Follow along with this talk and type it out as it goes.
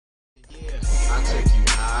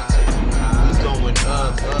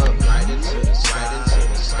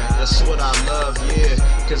That's what I love, yeah,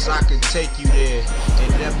 cause I could take you there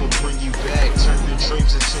and never bring you back. Turn your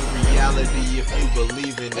dreams into reality if you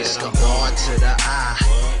believe in it. It's the R to the I,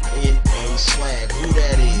 N-A swag, who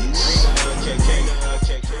that is?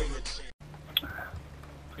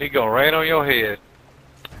 He gonna rain on your head.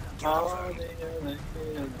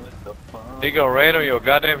 He gonna rain on your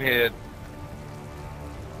goddamn head.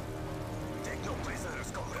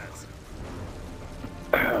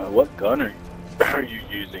 What gun are you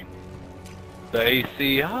using? The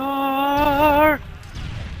ACR.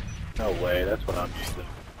 No way, that's what I'm using.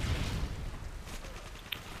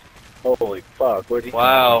 Holy fuck, where'd he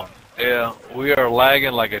Wow. Yeah, we are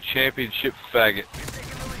lagging like a championship faggot.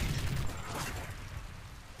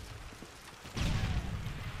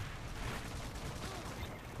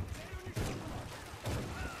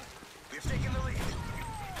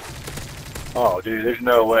 Oh, dude, there's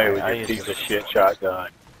no way with your piece of shit shotgun.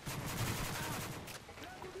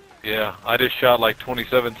 Yeah, I just shot like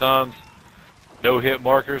 27 times. No hit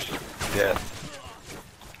markers. Yes.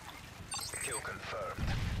 Kill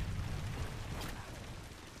confirmed.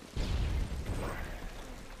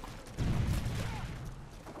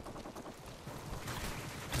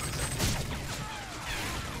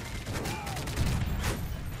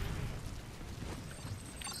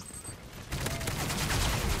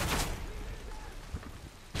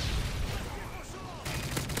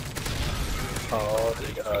 Oh,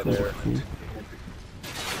 they got there.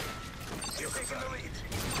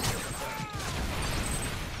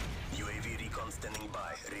 UAV recon standing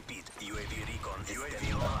by. Repeat, UAV recon is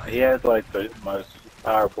standing by. He has like the most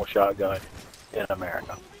powerful shotgun in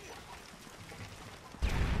America.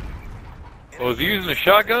 Was he using a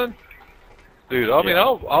shotgun? Dude, I mean,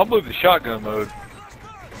 Yeah. I'll move the shotgun mode.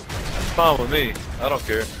 That's fine with me. I don't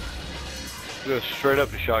care. Go straight up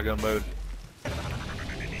to shotgun mode.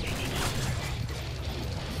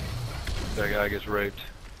 That guy gets raped.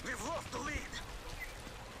 We've lost the lead.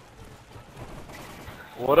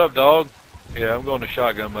 What up, dog? Yeah, I'm going to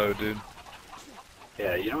shotgun mode, dude.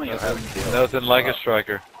 Yeah, you don't even have to kill. Nothing like a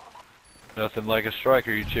striker. Nothing like a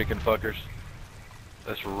striker, you chicken fuckers.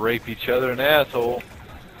 Let's rape each other in the asshole.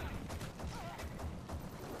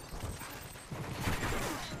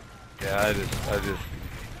 Yeah, I did nothing.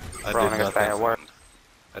 I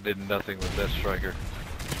did nothing with that striker.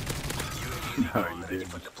 No, you didn't.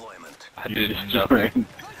 For deployment. I You did just nothing.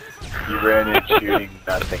 You ran in shooting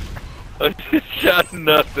nothing. I just shot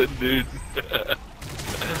nothing, dude. Kill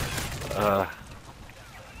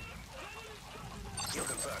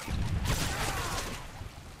confirmed.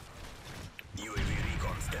 UAV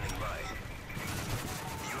recon standing by.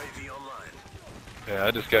 UAV online. Yeah,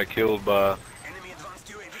 I just got killed by Enemy advanced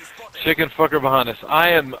UAV spotted. chicken fucker behind us. I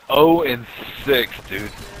am 0-6,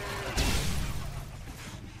 dude.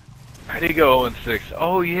 How do you go 0-6?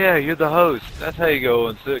 Oh yeah, you're the host. That's how you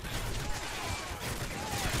go 0-6.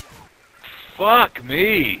 Fuck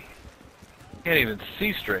me. Can't even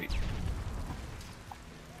see straight.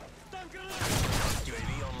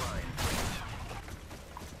 UAV online.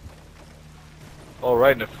 Oh,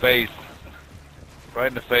 right in the face. Right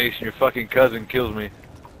in the face, and your fucking cousin kills me.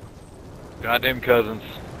 Goddamn cousins.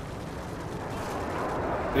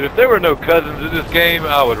 Dude, if there were no cousins in this game,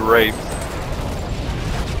 I would rape.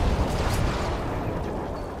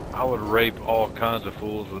 I would rape all kinds of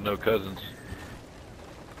fools with no cousins.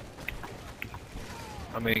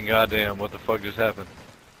 I mean, goddamn, what the fuck just happened?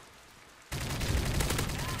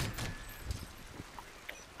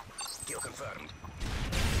 Kill confirmed.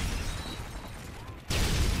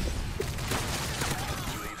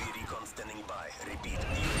 UAV recon standing by. Repeat,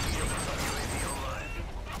 UAV online.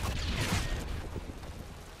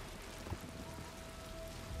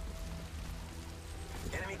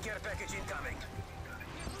 Enemy care package incoming.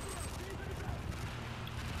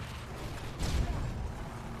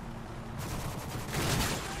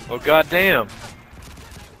 Oh, goddamn.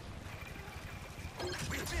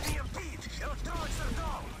 We've been EMP'd. Electronics are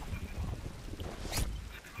down.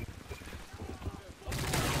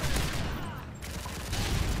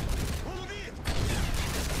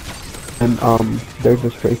 And they're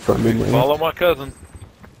just straight from in there. Follow my cousin.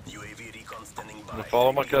 UAV recon standing by. I'm gonna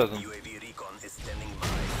follow my cousin. UAV recon is standing by.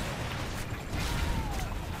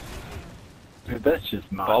 Dude, that's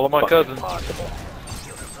just not Follow my fucking cousin. possible.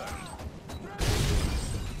 Kill confirmed.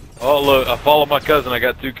 Oh, look, I follow my cousin. I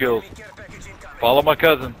got 2 kills. Enemy care package incoming. Follow my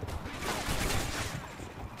cousin.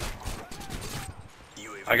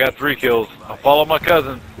 UAV I got 3 kills. I follow my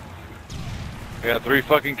cousin. I got 3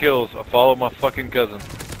 fucking kills. I follow my fucking cousin. UAV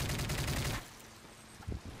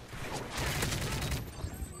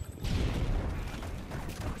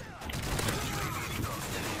recon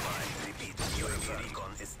standing by. Repeat, UAV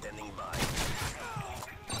recon is standing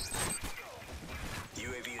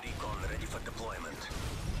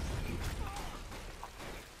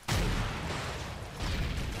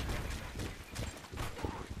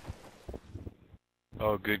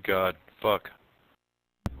Oh, good God. Fuck.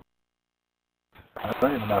 I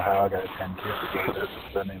don't even know how I got a 10 kill against this.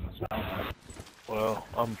 It doesn't even sound like. Well,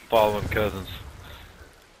 I'm following Cousins.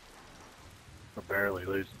 We're barely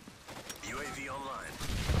losing. UAV online.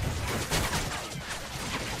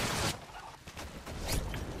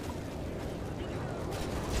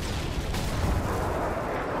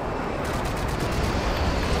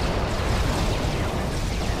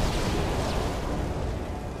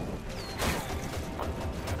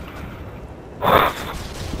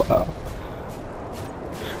 Wow.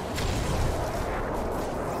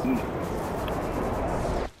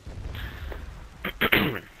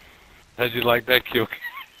 How'd you like that kill?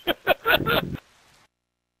 One.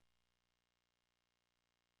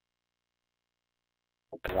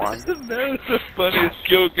 That was the funniest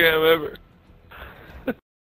kill cam ever.